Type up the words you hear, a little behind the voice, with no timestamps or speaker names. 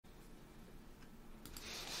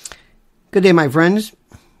Good day, my friends.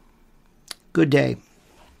 Good day.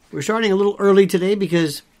 We're starting a little early today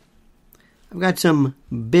because I've got some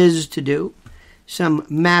biz to do, some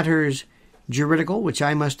matters juridical, which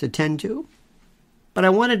I must attend to. But I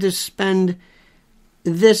wanted to spend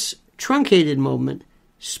this truncated moment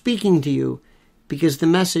speaking to you because the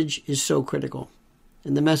message is so critical.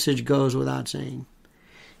 And the message goes without saying.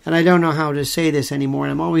 And I don't know how to say this anymore.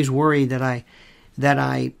 And I'm always worried that I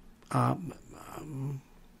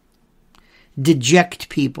deject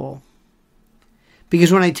people.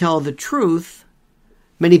 Because when I tell the truth,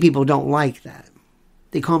 many people don't like that.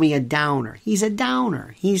 They call me a downer. He's a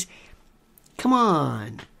downer. Come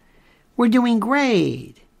on. We're doing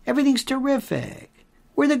great. Everything's terrific.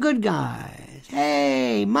 We're the good guys.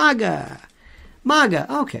 Hey, MAGA.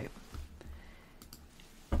 Okay.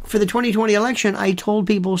 For the 2020 election, I told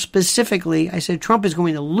people specifically, I said, Trump is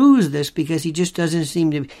going to lose this because he just doesn't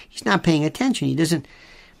seem to, he's not paying attention.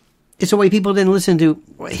 It's the way people didn't listen to,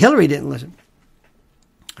 Hillary didn't listen.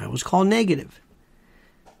 I was called negative.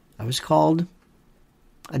 I was called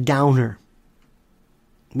a downer.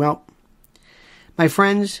 Well, my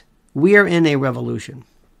friends, we are in a revolution.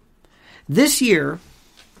 This year,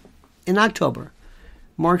 in October,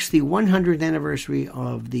 marks the 100th anniversary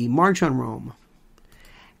of the March on Rome.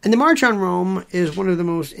 And the March on Rome is one of the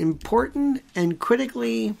most important and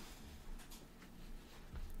critically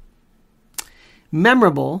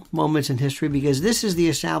memorable moments in history because this is the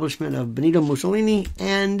establishment of Benito Mussolini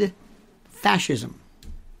and fascism.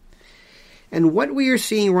 And what we are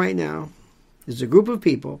seeing right now is a group of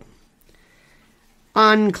people,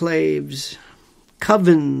 enclaves,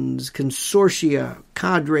 covens, consortia,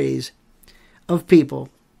 cadres of people,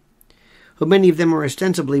 who many of them are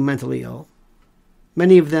ostensibly mentally ill.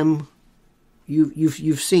 Many of them,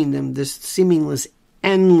 you've seen them, this seemingly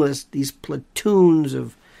endless, these platoons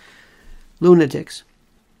of lunatics.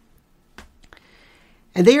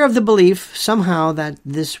 And they are of the belief somehow that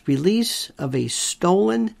this release of a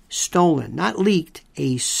stolen, not leaked,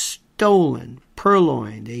 a stolen,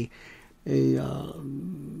 purloined, an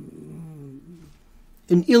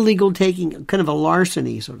illegal taking, kind of a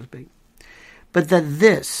larceny, so to speak. But that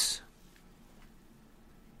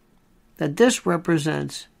this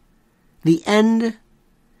represents the end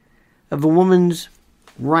of a woman's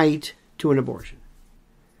right to an abortion.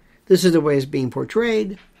 This is the way it's being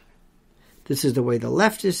portrayed. This is the way the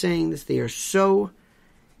left is saying this. They are so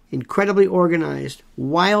incredibly organized,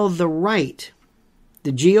 while the right,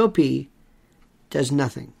 the GOP, does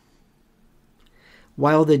nothing.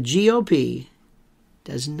 While the GOP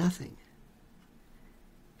does nothing.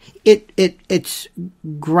 It's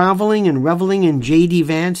groveling and reveling in J.D.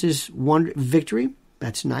 Vance's victory.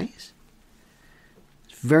 That's nice.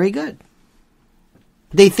 It's very good.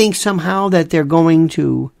 They think somehow that they're going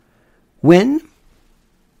to win.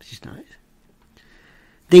 Which is nice.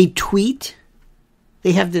 They tweet.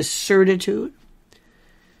 They have this certitude.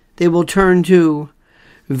 They will turn to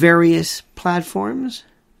various platforms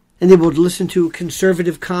and they will listen to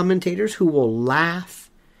conservative commentators who will laugh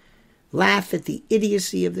at the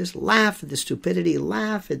idiocy of this, laugh at the stupidity,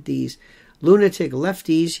 laugh at these lunatic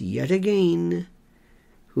lefties yet again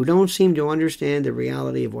who don't seem to understand the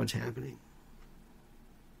reality of what's happening.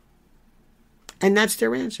 And that's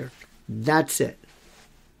their answer. That's it.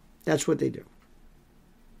 That's what they do.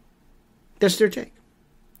 That's their take.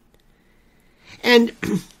 And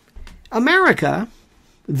America,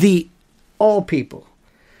 the all people,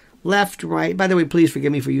 left, right, by the way, please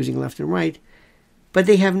forgive me for using left and right, but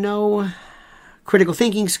they have no critical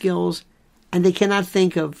thinking skills, and they cannot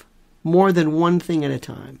think of more than one thing at a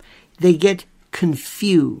time. They get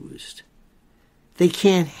confused. They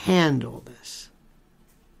can't handle this.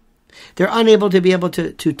 They're unable to be able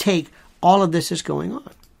to take all of this that's going on.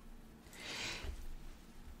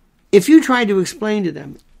 If you try to explain to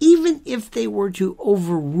them, even if they were to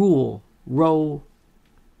overrule Roe,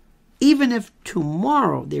 even if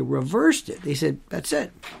tomorrow they reversed it, they said, that's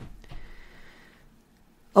it.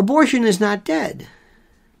 Abortion is not dead.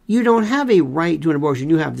 You don't have a right to an abortion.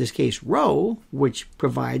 You have this case Roe, which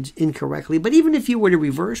provides incorrectly. But even if you were to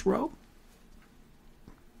reverse Roe,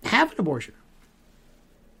 have an abortion.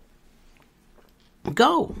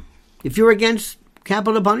 Go. If you're against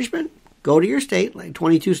capital punishment, go to your state, like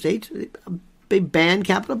 22 states, they ban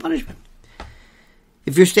capital punishment.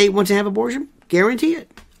 If your state wants to have abortion, guarantee it.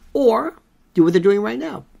 Or do what they're doing right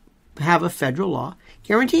now. Have a federal law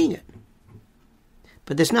guaranteeing it.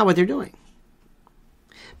 But that's not what they're doing.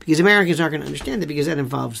 Because Americans aren't going to understand that because that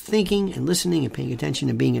involves thinking and listening and paying attention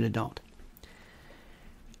and being an adult.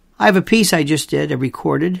 I have a piece I just did, I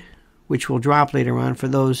recorded, which will drop later on for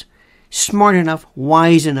those smart enough,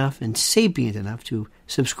 wise enough, and sapient enough to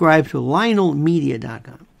subscribe to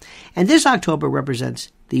LionelMedia.com. And this October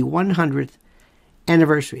represents the 100th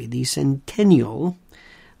anniversary, the centennial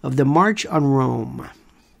of the March on Rome,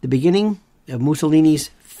 the beginning of Mussolini's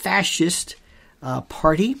fascist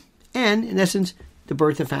party, and, in essence, the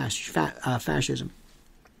birth of fascism.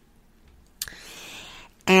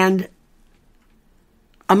 And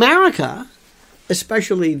America,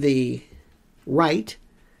 especially the right,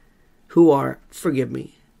 who are, forgive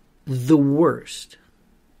me, the worst.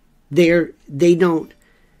 They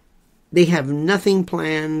have nothing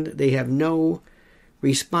planned. They have no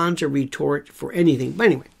response or retort for anything. But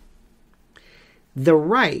anyway, the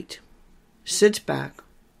right sits back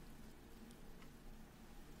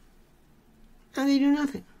and they do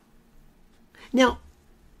nothing. Now,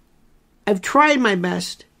 I've tried my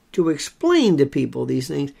best to explain to people these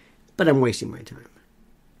things, but I'm wasting my time.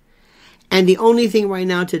 And the only thing right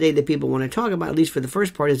now today that people want to talk about, at least for the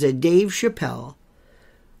first part, is that Dave Chappelle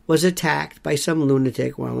was attacked by some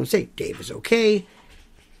lunatic. Well, let's say Dave is okay.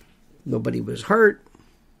 Nobody was hurt.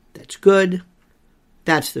 That's good.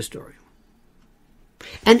 That's the story.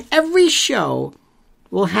 And every show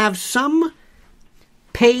will have some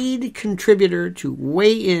paid contributor to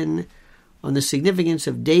weigh in on the significance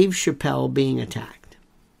of Dave Chappelle being attacked.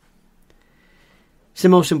 It's the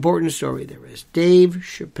most important story there is. Dave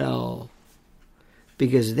Chappelle.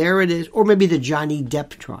 Because there it is. Or maybe the Johnny Depp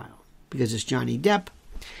trial. Because it's Johnny Depp.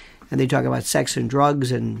 And they talk about sex and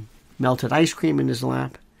drugs and melted ice cream in his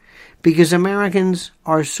lap. Because Americans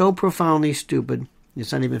are so profoundly stupid,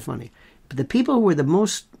 it's not even funny. But the people who are the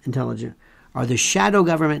most intelligent are the shadow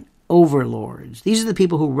government overlords. These are the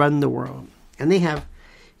people who run the world. And they have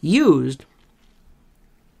used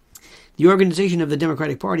the organization of the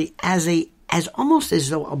Democratic Party as almost as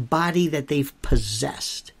though a body that they've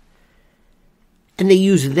possessed. And they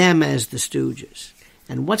use them as the stooges.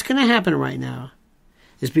 And what's going to happen right now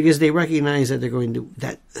is because they recognize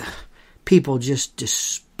that people just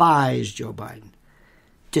despise Joe Biden.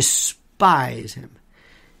 Despise him.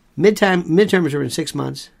 Midterms are in 6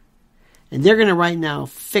 months. And they're going to right now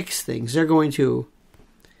fix things. They're going to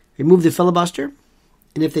remove the filibuster.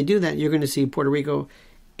 And if they do that, you're going to see Puerto Rico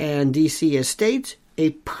and D.C. as states,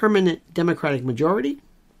 a permanent Democratic majority.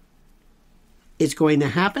 It's going to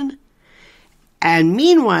happen. And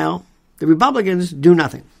meanwhile, the Republicans do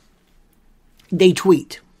nothing. They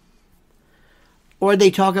tweet. Or they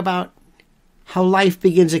talk about how life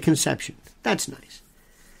begins at conception. That's nice.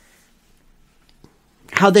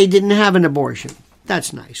 How they didn't have an abortion.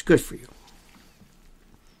 That's nice. Good for you.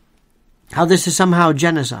 How this is somehow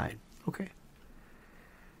genocide. Okay.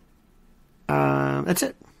 That's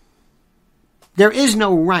it. There is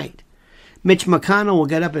no right. Mitch McConnell will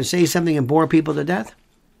get up and say something and bore people to death.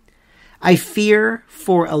 I fear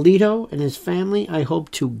for Alito and his family. I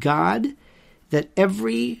hope to God that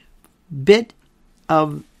every bit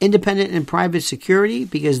of independent and private security,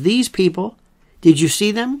 because these people, did you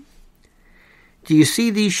see them? Do you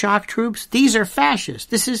see these shock troops? These are fascists.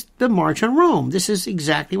 This is the March on Rome. This is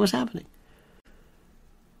exactly what's happening.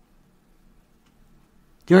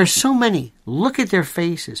 There are so many. Look at their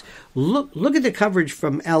faces. Look at the coverage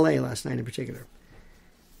from L.A. last night in particular.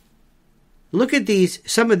 Look at these,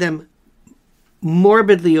 some of them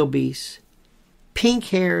morbidly obese,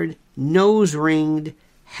 pink-haired, nose-ringed,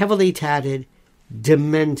 heavily tatted,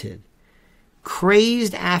 demented,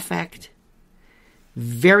 crazed affect,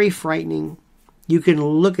 very frightening. You can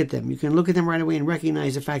look at them. You can look at them right away and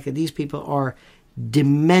recognize the fact that these people are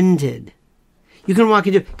demented. You can walk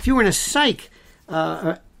into, if you were in a psych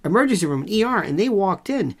emergency room, an ER, and they walked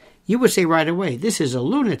in, you would say right away, this is a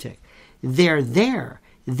lunatic. They're there.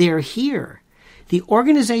 They're here. The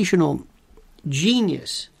organizational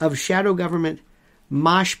genius of shadow government,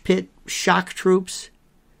 mosh pit, shock troops.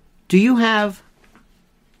 Do you have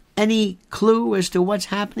any clue as to what's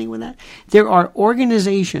happening with that? There are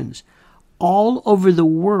organizations all over the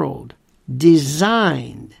world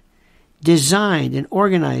designed and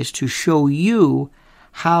organized to show you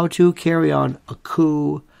how to carry on a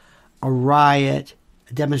coup, a riot,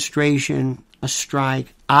 a demonstration, a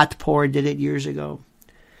strike. Atpor did it years ago.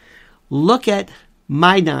 Look at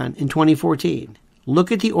Maidan in 2014.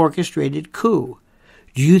 Look at the orchestrated coup.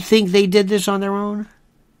 Do you think they did this on their own?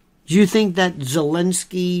 Do you think that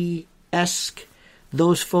Zelensky-esque,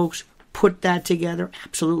 those folks put that together?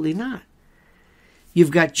 Absolutely not.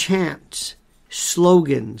 You've got chants,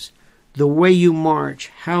 slogans, the way you march,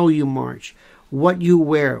 how you march, what you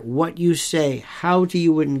wear, what you say, how do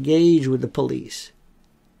you engage with the police.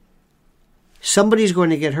 Somebody's going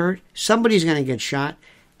to get hurt. Somebody's going to get shot.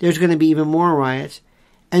 There's going to be even more riots.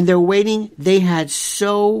 And they're waiting. They had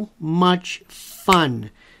so much fun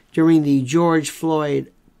during the George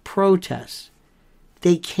Floyd protests.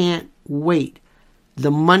 They can't wait.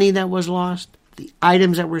 The money that was lost, the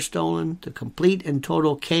items that were stolen, the complete and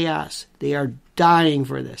total chaos. They are dying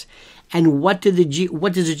for this. And what does the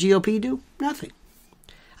GOP do? Nothing.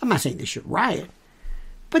 I'm not saying they should riot,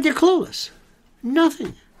 but they're clueless.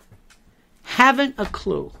 Nothing. Haven't a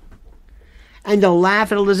clue. And they'll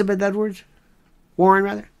laugh at Elizabeth Warren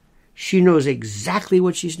rather. She knows exactly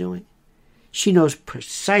what she's doing. She knows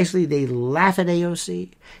precisely. They laugh at AOC.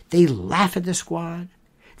 They laugh at the squad.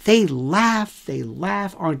 They laugh.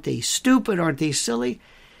 Aren't they stupid? Aren't they silly?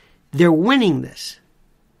 They're winning this.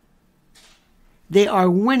 They are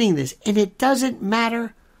winning this. And it doesn't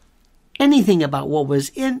matter anything about what was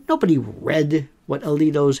in. Nobody read what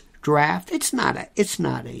Alito's draft. It's not a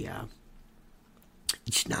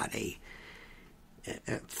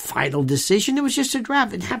final decision. It was just a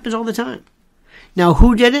draft. It happens all the time. Now,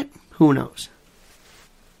 who did it? Who knows?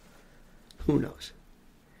 Who knows?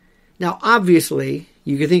 Now, obviously,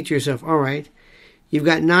 you can think to yourself, all right, you've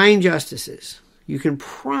got 9 justices. You can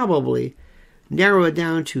probably narrow it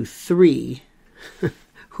down to 3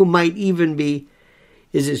 who might even be,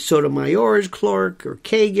 is it Sotomayor's Clark or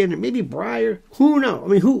Kagan or maybe Breyer? Who knows? I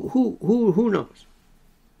mean, who knows?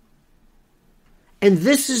 And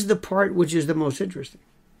this is the part which is the most interesting.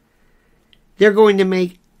 They're going to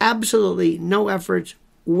make absolutely no efforts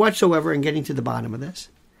whatsoever in getting to the bottom of this.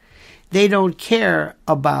 They don't care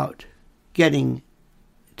about getting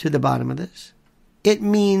to the bottom of this. It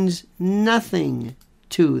means nothing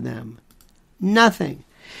to them. Nothing.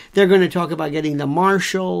 They're going to talk about getting the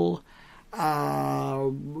marshal,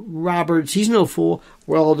 Roberts. He's no fool.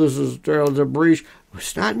 Well, this is a breach.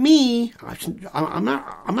 It's not me. I'm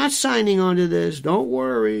not signing on to this. Don't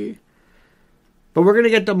worry. But we're going to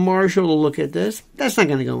get the marshal to look at this. That's not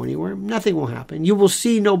going to go anywhere. Nothing will happen. You will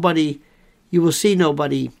see nobody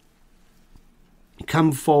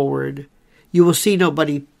come forward. You will see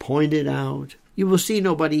nobody pointed out. You will see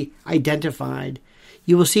nobody identified.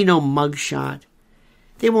 You will see no mugshot.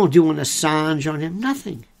 They won't do an Assange on him.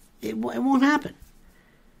 Nothing. It won't happen.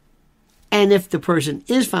 And if the person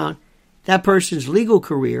is found, that person's legal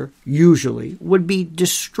career, usually, would be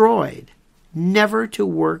destroyed. Never to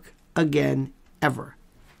work again, ever.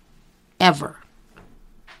 Ever.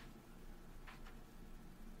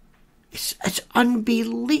 It's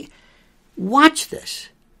unbelievable. Watch this.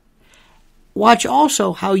 Watch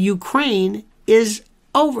also how Ukraine is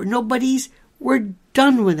over. We're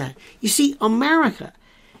done with that. You see, America,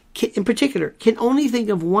 in particular, can only think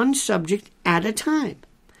of one subject at a time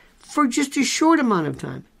for just a short amount of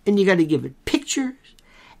time. And you got to give it pictures,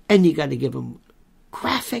 and you got to give them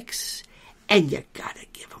graphics, and you got to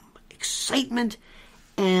give them excitement,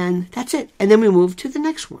 and that's it. And then we move to the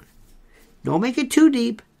next one. Don't make it too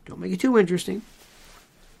deep. Don't make it too interesting.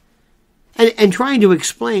 And trying to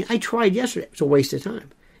explain, I tried yesterday. It's a waste of time.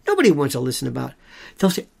 Nobody wants to listen about it. They'll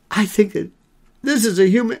say, I think that this is a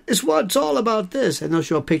human, it's all about this. And they'll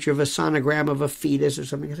show a picture of a sonogram of a fetus or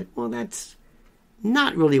something. I say, well, that's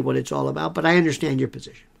not really what it's all about, but I understand your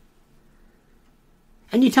position.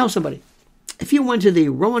 And you tell somebody, if you went to the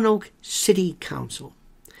Roanoke City Council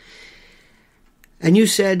and you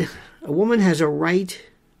said a woman has a right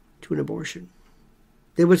to an abortion,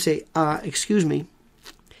 they would say, excuse me,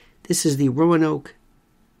 this is the Roanoke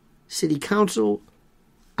City Council.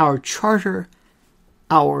 Our charter,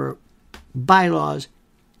 our bylaws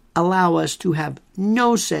allow us to have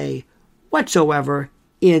no say whatsoever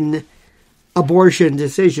in abortion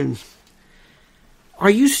decisions. Are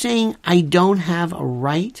you saying I don't have a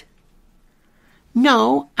right?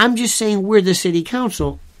 No, I'm just saying we're the city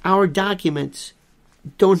council. Our documents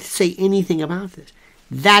don't say anything about this.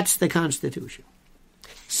 That's the Constitution.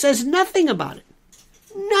 Says nothing about it.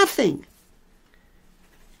 Nothing.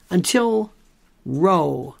 Until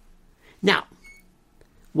Roe. Now,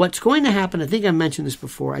 what's going to happen, I think I mentioned this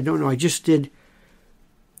before, I don't know, I just did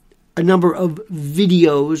a number of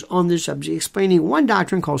videos on this subject explaining one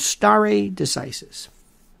doctrine called stare decisis.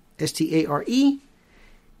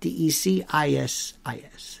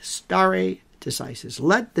 S-T-A-R-E-D-E-C-I-S-I-S. Stare decisis.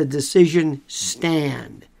 Let the decision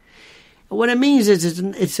stand. And what it means is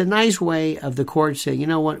it's a nice way of the court saying, you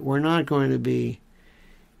know what, we're not going to be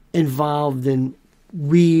involved in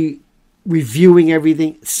reviewing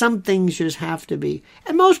everything. Some things just have to be.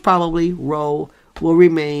 And most probably, Roe will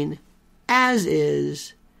remain as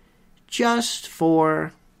is, just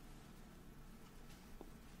for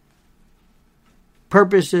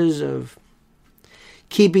purposes of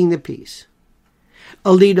keeping the peace.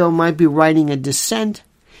 Alito might be writing a dissent.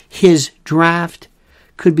 His draft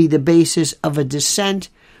could be the basis of a dissent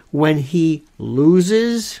when he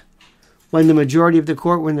loses, when the majority of the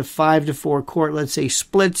court, when the 5-4 court, let's say,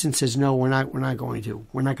 splits and says, no, we're not going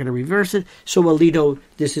to reverse it. So Alito,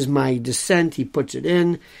 this is my dissent. He puts it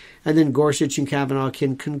in. And then Gorsuch and Kavanaugh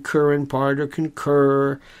can concur in part or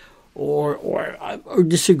concur or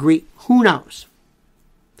disagree. Who knows?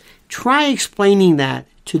 Try explaining that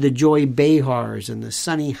to the Joy Behars and the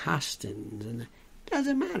Sonny Hostins. And it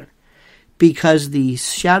doesn't matter. Because the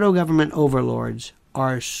shadow government overlords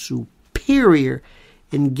are superior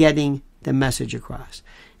in getting the message across.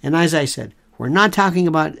 And as I said, we're not talking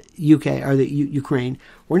about UK or the Ukraine.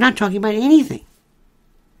 We're not talking about anything.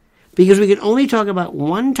 Because we can only talk about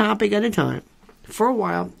one topic at a time for a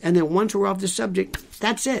while, and then once we're off the subject,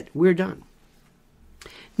 that's it. We're done.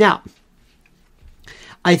 Now,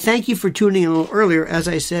 I thank you for tuning in a little earlier. As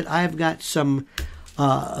I said, I've got some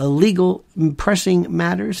legal pressing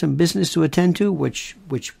matters, some business to attend to, which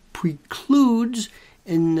precludes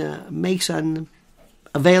and makes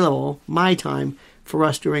unavailable my time for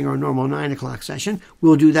us during our normal 9 o'clock session.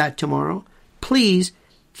 We'll do that tomorrow. Please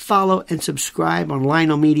follow and subscribe on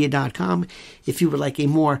lionelmedia.com if you would like a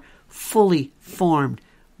more fully formed,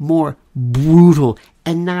 more brutal,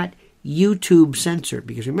 and not YouTube censored.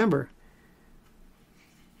 Because remember,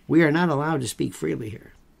 we are not allowed to speak freely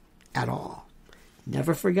here at all.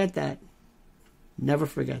 Never forget that. Never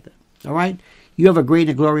forget that. All right? You have a great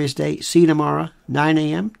and glorious day. See you tomorrow, 9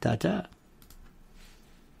 a.m. Ta-ta.